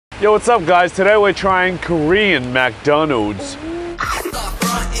Yo, what's up guys? Today we're trying Korean McDonald's.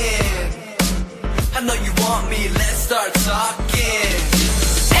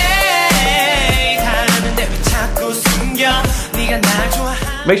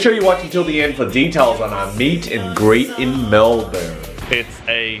 Make sure you watch until the end for details on our meet and greet in Melbourne. It's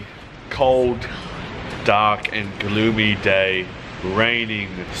a cold, dark and gloomy day. Raining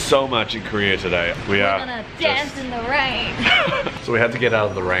so much in Korea today. We're gonna dance in the rain. So we had to get out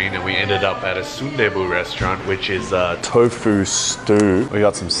of the rain and we ended up at a sundae restaurant, which is a tofu stew. We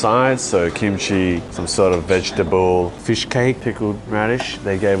got some sides, so kimchi, some sort of vegetable, fish cake, pickled radish.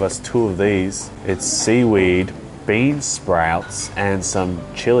 They gave us 2 of these. It's seaweed, bean sprouts, and some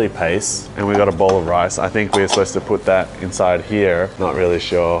chili paste. And we got a bowl of rice. I think we're supposed to put that inside here. Not really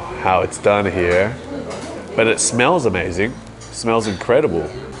sure how it's done here, but it smells amazing. Smells incredible.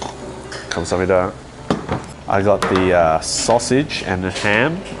 감사합니다. I got the sausage and the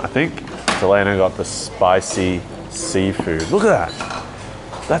ham, I think. Delena got the spicy seafood. Look at that.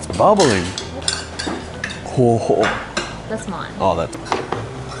 That's bubbling. Oh. That's mine. Oh, that's...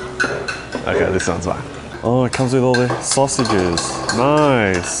 Okay, this one's mine. Oh, it comes with all the sausages.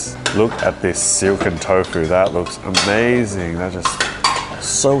 Nice. Look at this silken tofu. That looks amazing. That's just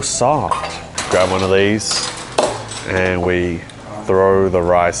so soft. Grab one of these. And we throw the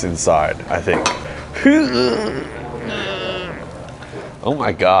rice inside, I think. Oh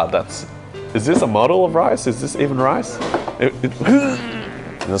my god, that's... Is this a model of rice? Is this even rice? I'm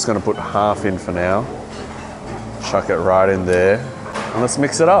just gonna put half in for now. Chuck it right in there. And let's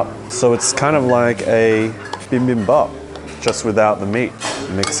mix it up. So it's kind of like a bibimbap, just without the meat.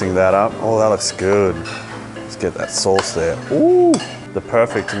 Mixing that up. Oh, that looks good. Let's get that sauce there. Ooh! The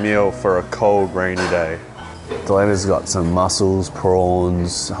perfect meal for a cold, rainy day. Delena's got some mussels,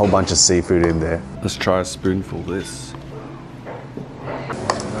 prawns, a whole bunch of seafood in there. Let's try a spoonful of this.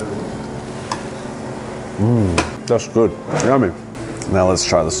 That's good. Yummy. Now let's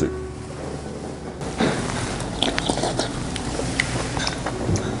try the soup.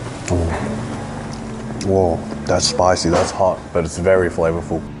 Whoa, that's spicy, that's hot, but it's very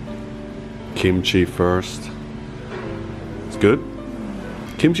flavorful. Kimchi first. It's good.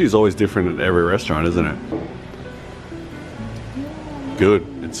 Kimchi is always different at every restaurant, isn't it? Good.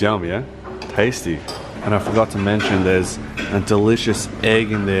 It's yummy, yeah? Tasty. And I forgot to mention there's a delicious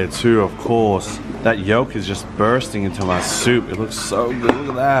egg in there too, of course. That yolk is just bursting into my soup. It looks so good. Look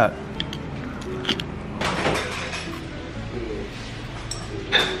at that.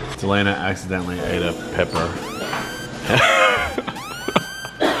 Delena accidentally ate a pepper.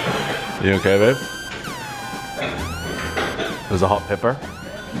 You okay, babe? It was a hot pepper.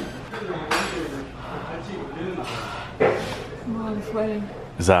 I'm sweating.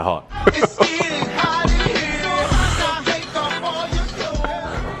 Is that hot?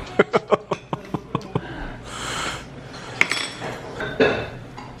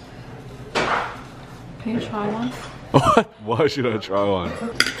 Can you try one? What? Why should I try one?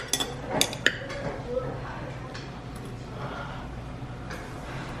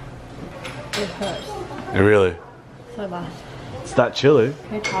 It hurts. Really? So bad. It's that chili.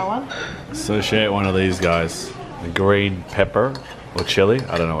 Can you try one? Associate one of these guys. The green pepper or chili.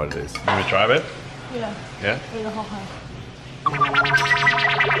 I don't know what it is. You want to try it? Yeah. Yeah? Eat the whole thing.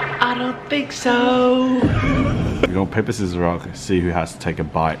 I don't think so. We're going paper, scissors, rock. See who has to take a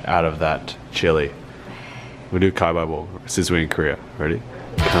bite out of that chili. We'll do kaibaibo since we're in Korea. Ready?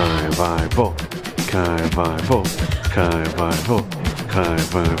 Kaibaibo. Kaibaibo. Kaibaibo.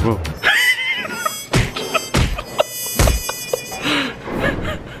 Kaibaibo.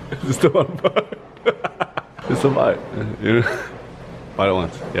 Is the one bite? It's a bite. Bite it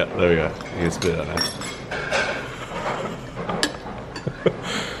once. Yeah, there we go. You can spit it out now.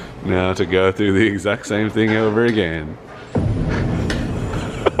 Now to go through the exact same thing over again.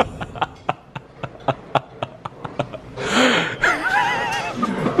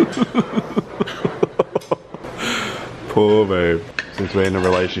 Poor babe. Since we're in a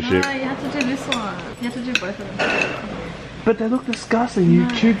relationship. No, you have to do this one. You have to do both of them. But they look disgusting. You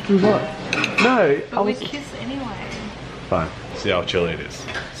chewed through what? No. But we kiss anyway. Fine. See how chilly it is.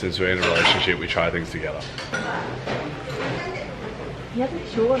 Since we're in a relationship, we try things together. You have to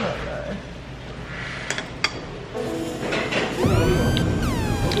chew on it though.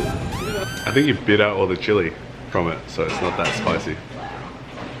 I think you bit out all the chili from it, so it's not that spicy.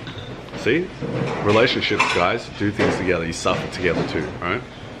 See? Relationships, guys, do things together. You suffer together too, right?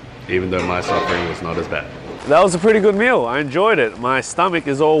 Even though my suffering was not as bad. That was a pretty good meal. I enjoyed it. My stomach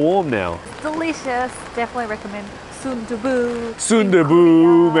is all warm now. Delicious. Definitely recommend sundubu.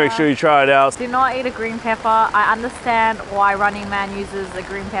 Sundubu. Make sure you try it out. Do not eat a green pepper. I understand why Running Man uses a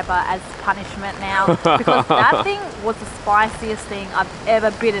green pepper as punishment now, because that thing was the spiciest thing I've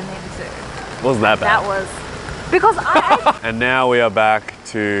ever bitten into. Wasn't that bad? That was because I. And now we are back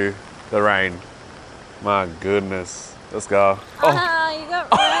to the rain. My goodness. Let's go. Ah, you got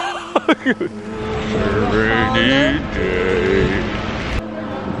rain. Rainy day.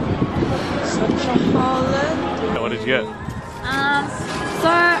 Such a holiday. What did you get? So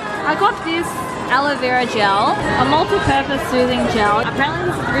I got this aloe vera gel, a multi-purpose soothing gel.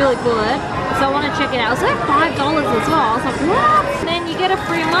 Apparently this is really good, so I want to check it out. It's like $5 as well. I was like, what? And then you get a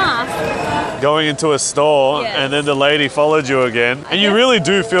free mask. Going into a store Yes. and then the lady followed you again. And you really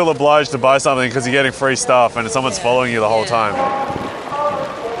do feel obliged to buy something because you're getting free stuff and someone's following you the whole time.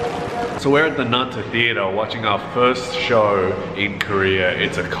 So we're at the Nanta Theatre watching our first show in Korea.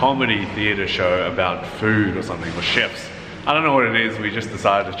 It's a comedy theatre show about food or something, or chefs. I don't know what it is, we just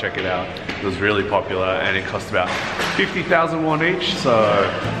decided to check it out. It was really popular and it cost about 50,000 won each, so...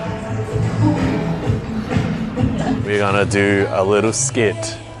 We're gonna do a little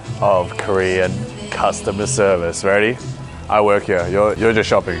skit of Korean customer service. Ready? I work here, you're just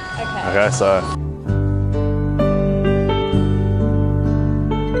shopping. Okay, so...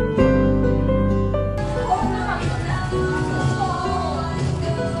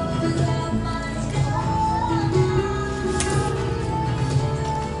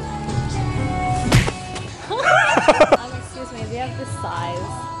 Excuse me, do you have this size?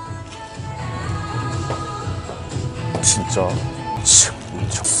 진짜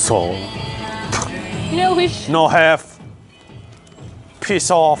so You know which? no half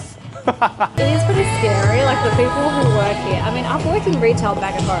piss off. It is pretty scary, like the people who work here. I mean, I've worked in retail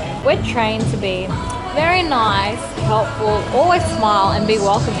back at home. We're trained to be very nice, helpful, always smile and be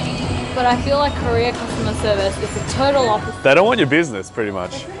welcoming. But I feel like Korea customer service is the total opposite. They don't want your business, pretty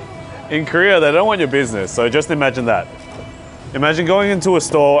much. In Korea, they don't want your business, so just imagine that. Imagine going into a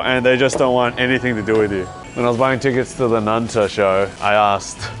store and they just don't want anything to do with you. When I was buying tickets to the Nanta show, I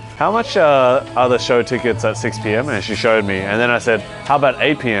asked, how much are the show tickets at 6 p.m? And she showed me. And then I said, how about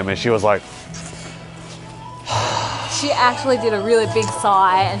 8 p.m? And she was like... She actually did a really big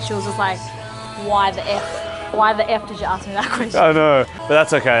sigh and she was just like, why the F? Why the F did you ask me that question? I know, but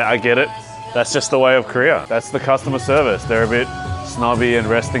that's okay, I get it. That's just the way of Korea. That's the customer service. They're a bit snobby and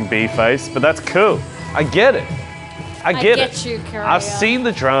resting B-face, but that's cool. I get it. I get it. You, Korea. I've seen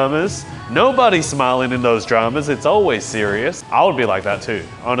the dramas. Nobody's smiling in those dramas. It's always serious. I would be like that too.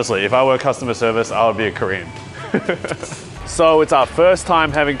 Honestly, if I were customer service, I would be a Korean. So it's our first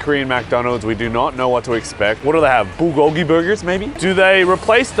time having Korean McDonald's. We do not know what to expect. What do they have? Bulgogi burgers, maybe? Do they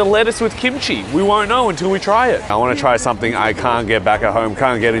replace the lettuce with kimchi? We won't know until we try it. I want to try something I can't get back at home,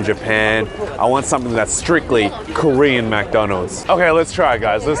 can't get in Japan. I want something that's strictly Korean McDonald's. Okay, let's try,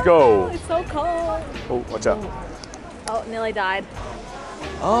 guys. Let's go. It's so cold. Oh, watch out. Oh, nearly died.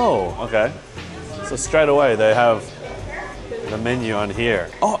 Oh, okay. So straight away they have the menu on here.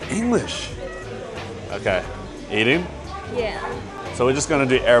 Oh, English. Okay, eating. Yeah. So we're just gonna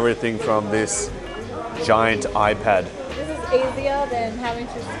do everything from this giant iPad. This is easier than having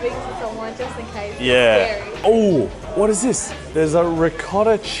to speak to someone just in case. Yeah. It's scary. Oh, what is this? There's a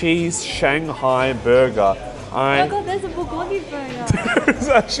ricotta cheese Shanghai burger. Oh my god, there's a bulgogi burger. It's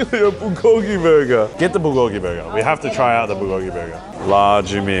actually a bulgogi burger. Get the bulgogi burger. We have to try out the bulgogi burger.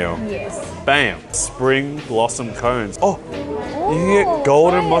 Large meal. Yes. Bam. Spring blossom cones. Oh, you can get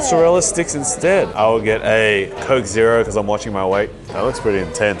golden mozzarella sticks instead. I will get a Coke Zero because I'm watching my weight. That looks pretty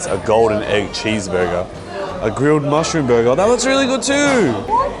intense. A golden egg cheeseburger. A grilled mushroom burger. That looks really good too.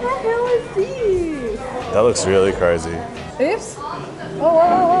 What the hell is this? That looks really crazy. Oops.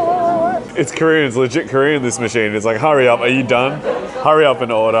 What? It's Korean. It's legit Korean, this machine. It's like, hurry up. Are you done? Hurry up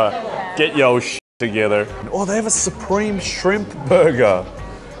and order. Get your shit together. Oh, they have a supreme shrimp burger.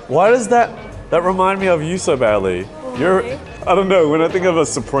 Why does that remind me of you so badly? You're, I don't know, when I think of a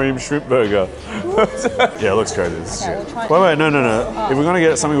supreme shrimp burger. Yeah, it looks crazy. Wait, no. If we're gonna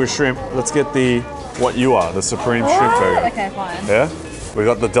get something with shrimp, let's get the, what you are, the supreme shrimp burger. Okay, fine. Yeah? We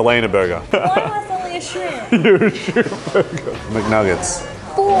got the Delena burger. Why am I suddenly a shrimp? You're a shrimp burger. McNuggets.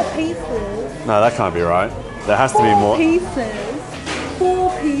 4 pieces. No, that can't be right. There has to be more. 4 pieces.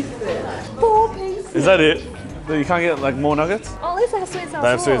 4 pieces. 4 pieces. Is that it? You can't get like more nuggets? Oh, at least they have sweet and sour They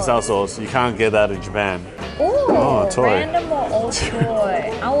have sauce. sweet and sour sauce. You can't get that in Japan. Oh, toy. Random or old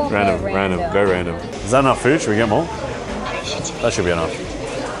toy? I want Random. Go random. Is that enough food? Should we get more? That should be enough.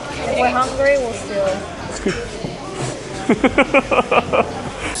 If we're hungry, we'll steal.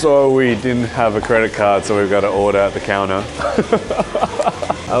 So we didn't have a credit card, so we've got to order at the counter.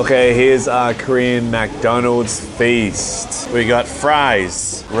 Okay, here's our Korean McDonald's feast. We got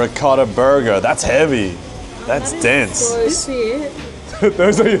fries, ricotta burger. That's heavy. That's dense. So shit.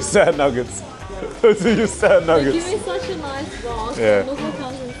 Those are your sad nuggets. Those are your sad They nuggets. give me such a nice box. Yeah. Look what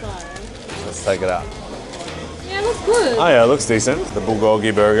comes inside. Let's take it out. Yeah, it looks good. Oh yeah, it looks decent. The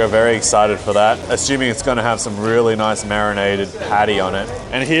bulgogi burger, very excited for that. Assuming it's gonna have some really nice marinated patty on it.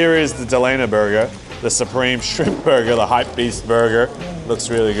 And here is the Dalena burger, the supreme shrimp burger, the hype beast burger. Looks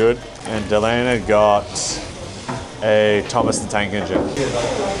really good. And Dalena got a Thomas the Tank Engine.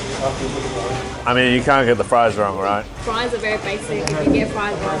 I mean, you can't get the fries wrong, right? Fries are very basic. If you get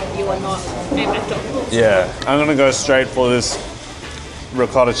fries wrong, you are not a McDonald's. Yeah, I'm gonna go straight for this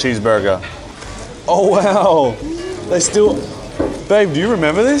ricotta cheeseburger. Oh wow, they still, babe, do you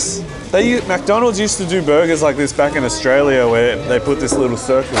remember this? McDonald's used to do burgers like this back in Australia where they put this little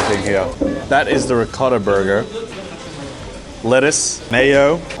circle thing here. That is the ricotta burger. Lettuce,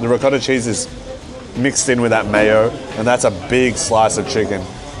 mayo, the ricotta cheese is mixed in with that mayo, and that's a big slice of chicken.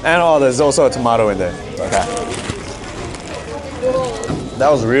 And oh, there's also a tomato in there. Okay.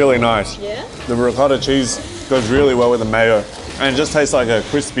 That was really nice. Yeah? The ricotta cheese goes really well with the mayo, and it just tastes like a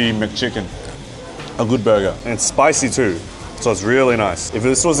crispy McChicken. A good burger. And it's spicy too, so it's really nice. If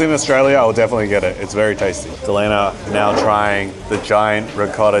this was in Australia, I would definitely get it. It's very tasty. Dalena now trying the giant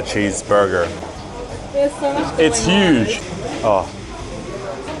ricotta cheeseburger. There's so much going It's on. huge. Oh.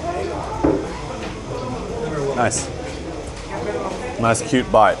 Nice. Nice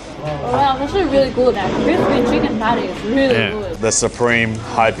cute bite. Oh, wow, it's actually really good. That crispy chicken patty is really good. The supreme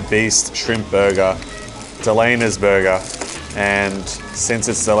hype beast shrimp burger, Dalena's burger. And since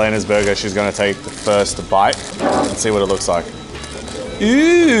it's Dalena's burger, she's gonna take the first bite and see what it looks like.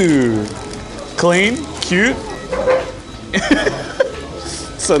 Ooh, clean, cute.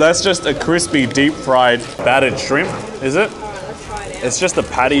 So that's just a crispy, deep fried, battered shrimp, is it? Alright, let's try it out. It's just a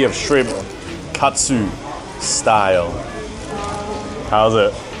patty of shrimp, katsu style. How's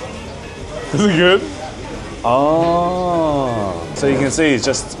it? Is it good? Oh, so you can see it's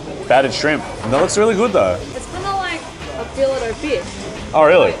just battered shrimp. And that looks really good though. It's kind of like a fillet fish. Oh,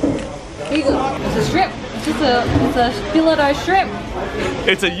 really? Here you go. It's a shrimp. It's a fillet shrimp.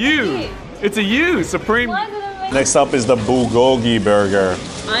 It's a U. It's a U, supreme. Why is it amazing? Next up is the bulgogi burger.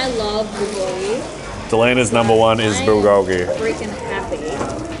 I love bulgogi. Dalena's number one is bulgogi. I'm freaking happy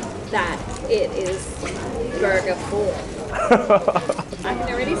that it is burger form. I can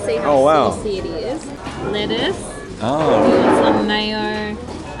already see how saucy it is. Lettuce. Oh. You want some mayo,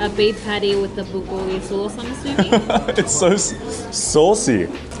 a beef patty with the bulgogi sauce, I'm assuming. It's so saucy.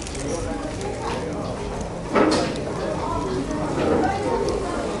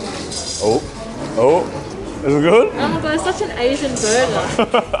 Oh. Is it good? Oh my god, it's such an Asian burger. It's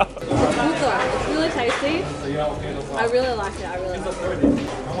good though. It's really tasty. I really like it. I really like it.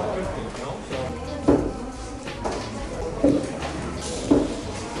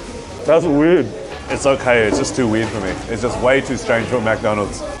 That's weird. It's okay, it's just too weird for me. It's just way too strange for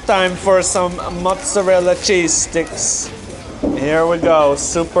McDonald's. Time for some mozzarella cheese sticks. Here we go,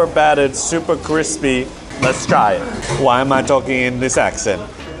 super battered, super crispy. Let's try it. Why am I talking in this accent?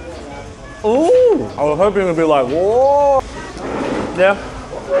 Ooh! I was hoping it would be like, whoa! Yeah.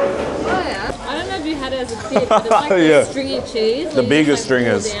 Oh yeah. I don't know if you had it as a kid, but it's like Yeah. the stringy cheese. The you bigger just, like,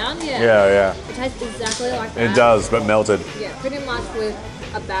 pull stringers. Down. Yeah. It tastes exactly like that. It does, but melted. Yeah, pretty much with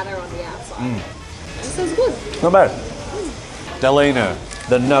a batter on the outside. This is good. Not bad. Dalena,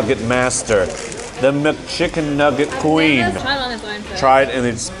 the nugget master, the McChicken nugget queen. I've never tried it on its own first. Try it in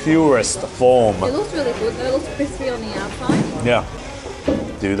its purest form. It looks really good though. It looks crispy on the outside. Yeah.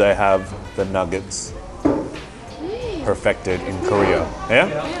 Do they have the nuggets perfected in Korea? Yeah?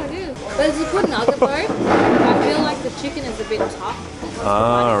 Yeah, it is. But it's a good nugget though. I feel like the chicken is a bit tough.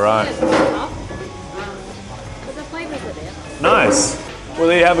 Ah, right. It's a bit tough. But the flavors are there. Nice. Well,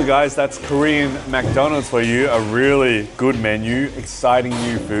 there you have it, guys. That's Korean McDonald's for you. A really good menu, exciting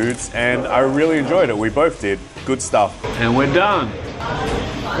new foods, and I really enjoyed it. We both did. Good stuff. And we're done.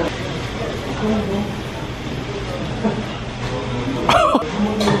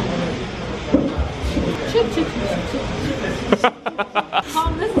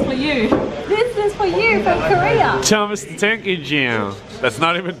 Tom, this is for you. This is for you from Korea. Thomas the Tank Engine. That's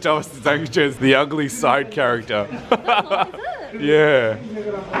not even Thomas the Tank Engine, it's the ugly side character. Is it? Yeah.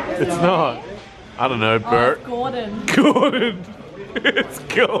 It's not. I don't know, Bert. It's Gordon. Gordon. It's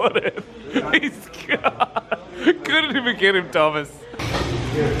Gordon. He's couldn't even get him, Thomas.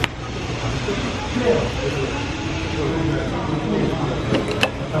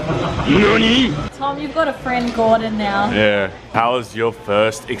 Tom, you've got a friend Gordon now. Yeah. How was your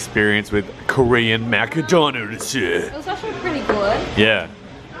first experience with Korean McDonald's? It was actually pretty good. Yeah.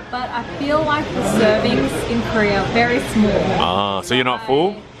 but I feel like the servings in Korea are very small. Ah, so you're not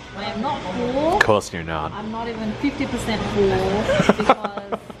full? I am not full. Of course you're not. I'm not even 50% full because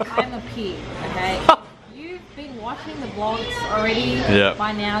I'm a pig, okay? You've been watching the vlogs already. Yeah.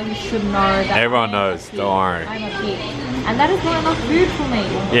 By now you should know that Everyone knows, don't worry. I'm a pig. And that is not enough food for me.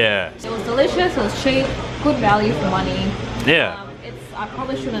 Yeah. It was delicious, it was cheap, good value for money. Yeah. I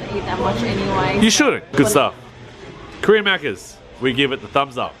probably shouldn't eat that much anyway. You shouldn't. Good stuff. Korean Macca's. We give it the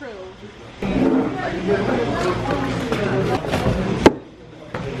thumbs up. So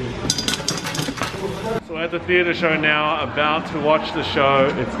we're at the theatre show now, about to watch the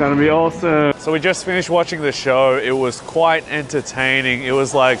show. It's going to be awesome. So we just finished watching the show. It was quite entertaining. It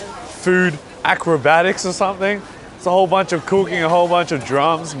was like food acrobatics or something. It's a whole bunch of cooking, a whole bunch of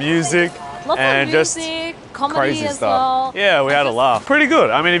drums, music, Lots and of just music, comedy crazy as stuff. well. Yeah, we had a laugh. Pretty good.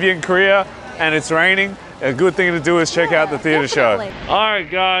 I mean, if you're in Korea and it's raining, a good thing to do is check out the theatre show.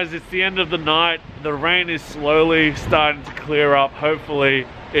 Alright guys, it's the end of the night. The rain is slowly starting to clear up. Hopefully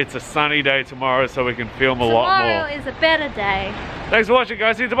it's a sunny day tomorrow so we can film a lot more. Tomorrow is a better day. Thanks for watching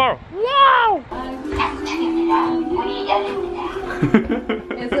guys, see you tomorrow. Wow!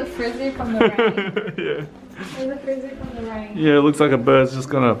 Is it frizzy from the rain? Yeah. Is it frizzy from the rain? Yeah, it looks like a bird's just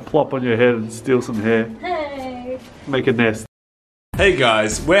gonna plop on your head and steal some hair. Hey! Make a nest. Hey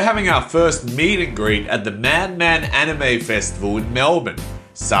guys, we're having our first meet and greet at the Madman Anime Festival in Melbourne.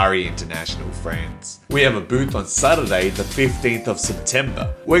 Sorry, international friends. We have a booth on Saturday, the 15th of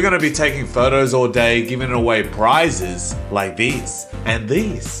September. We're gonna be taking photos all day, giving away prizes like these and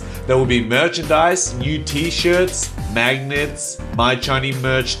these. There will be merchandise, new t-shirts, magnets, my Chinese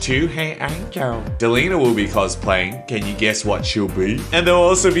merch too. Hey Angel. Delena will be cosplaying. Can you guess what she'll be? And there will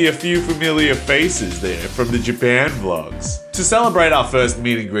also be a few familiar faces there from the Japan vlogs. To celebrate our first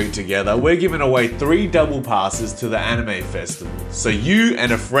meet and greet together, we're giving away 3 double passes to the anime festival. So you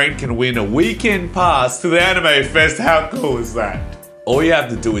and a friend can win a weekend pass to the anime fest. How cool is that? All you have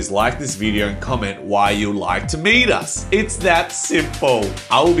to do is like this video and comment why you'd like to meet us. It's that simple.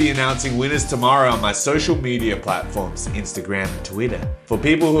 I will be announcing winners tomorrow on my social media platforms, Instagram and Twitter. For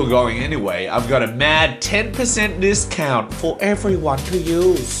people who are going anyway, I've got a mad 10% discount for everyone to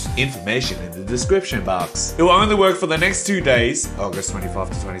use. Information in the description box. It will only work for the next 2 days, August 25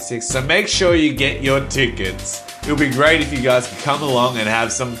 to 26, so make sure you get your tickets. It'll be great if you guys can come along and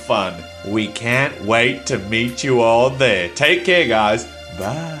have some fun. We can't wait to meet you all there. Take care, guys.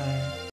 Bye.